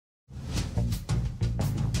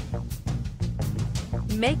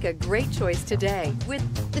Make a great choice today with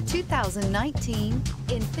the 2019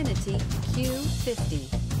 INFINITI Q50.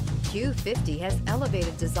 Q50 has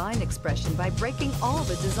elevated design expression by breaking all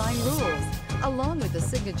the design rules. Along with the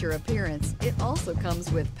signature appearance, it also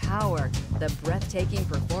comes with power. The breathtaking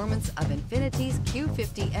performance of INFINITI's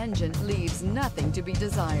Q50 engine leaves nothing to be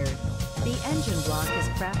desired. The engine block is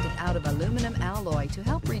crafted out of aluminum alloy to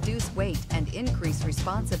help reduce weight and increase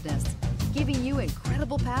responsiveness, giving you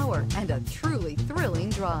incredible power and a truly thrilling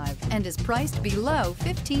drive, and is priced below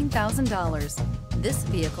 $15,000. This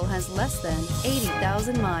vehicle has less than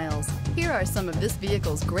 80,000 miles. Here are some of this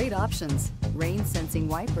vehicle's great options: rain-sensing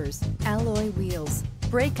wipers, alloy wheels,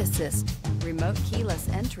 brake assist, remote keyless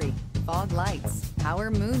entry, fog lights,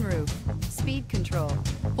 power moonroof, speed control,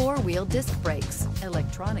 four-wheel disc brakes,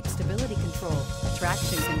 electronic stability control,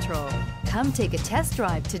 traction control. Come take a test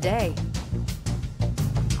drive today.